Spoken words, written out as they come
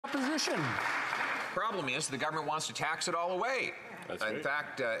opposition. Problem is, the government wants to tax it all away. In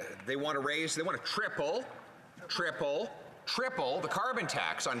fact, they want to triple the carbon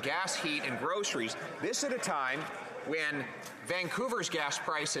tax on gas, heat, and groceries. This at a time when Vancouver's gas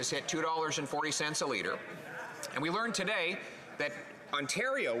prices hit $2.40 a litre. And we learned today that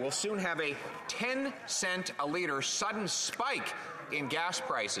Ontario will soon have a 10-cent a litre sudden spike in gas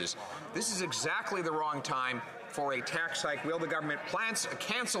prices. This is exactly the wrong time for a tax hike. Will the government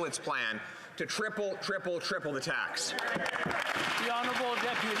cancel its plan to triple the tax? The Honourable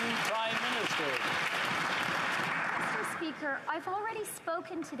Deputy Prime Minister. Mr. Speaker, I've already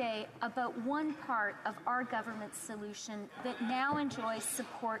spoken today about one part of our government's solution that now enjoys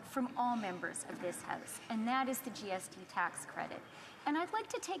support from all members of this House, and that is the GST tax credit. And I'd like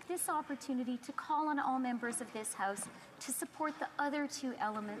to take this opportunity to call on all members of this House to support the other two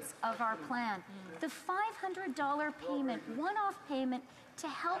elements of our plan. The $500 payment, one-off payment, to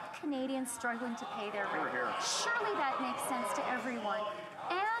help Canadians struggling to pay their rent. Surely that makes sense to everyone.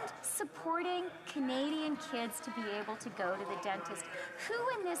 And supporting Canadian kids to be able to go to the dentist.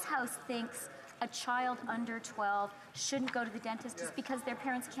 Who in this House thinks a child under 12 shouldn't go to the dentist just because their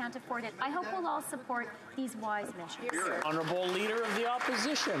parents can't afford it? I hope we'll all support these wise measures. Honourable Leader of the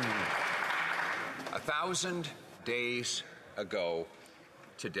Opposition. 1,000 days ago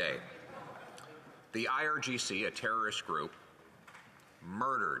today, the IRGC, a terrorist group,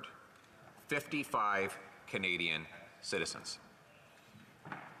 murdered 55 Canadian citizens.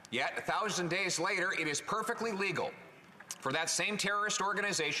 Yet, 1,000 days later, it is perfectly legal for that same terrorist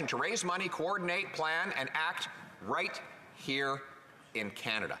organization to raise money, coordinate, plan, and act right here in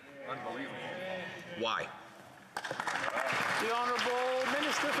Canada. Unbelievable. Why? The Honourable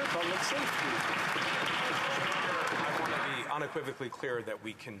Minister for Public Safety. I want to be unequivocally clear that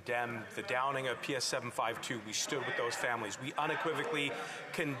we condemn the downing of PS 752. We stood with those families. We unequivocally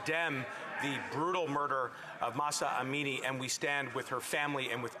condemn the brutal murder of Mahsa Amini, and we stand with her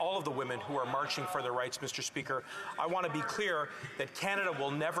family and with all of the women who are marching for their rights, Mr. Speaker. I want to be clear that Canada will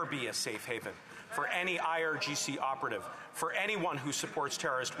never be a safe haven for any IRGC operative, for anyone who supports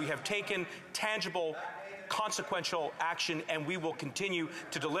terrorists. We have taken tangible, consequential action, and we will continue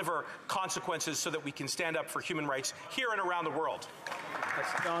to deliver consequences so that we can stand up for human rights here and around the world.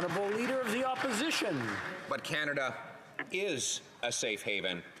 That's the Honourable Leader of the Opposition. But Canada is a safe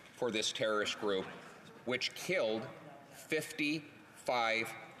haven for this terrorist group, which killed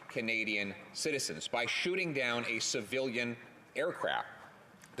 55 Canadian citizens by shooting down a civilian aircraft.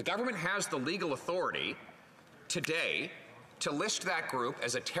 The government has the legal authority today to list that group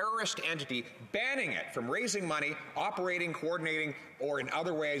as a terrorist entity, banning it from raising money, operating, coordinating, or in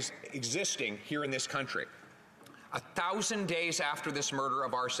other ways existing here in this country. 1,000 days after this murder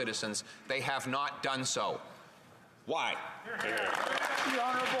of our citizens, they have not done so. Why? The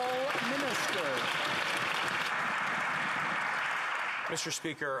Honourable Minister. Mr.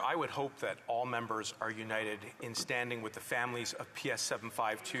 Speaker, I would hope that all members are united in standing with the families of PS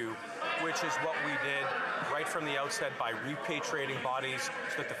 752, which is what we did right from the outset by repatriating bodies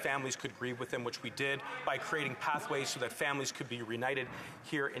so that the families could grieve with them, which we did by creating pathways so that families could be reunited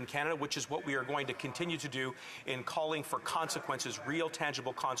here in Canada, which is what we are going to continue to do in calling for consequences, real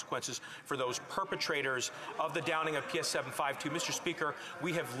tangible consequences for those perpetrators of the downing of PS 752. Mr. Speaker,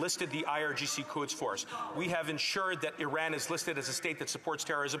 we have listed the IRGC Quds Force. We have ensured that Iran is listed as a state that supports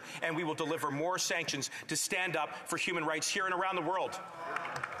terrorism, and we will deliver more sanctions to stand up for human rights here and around the world.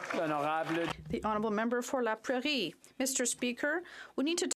 The Honourable Member for La Prairie. Mr. Speaker, we need to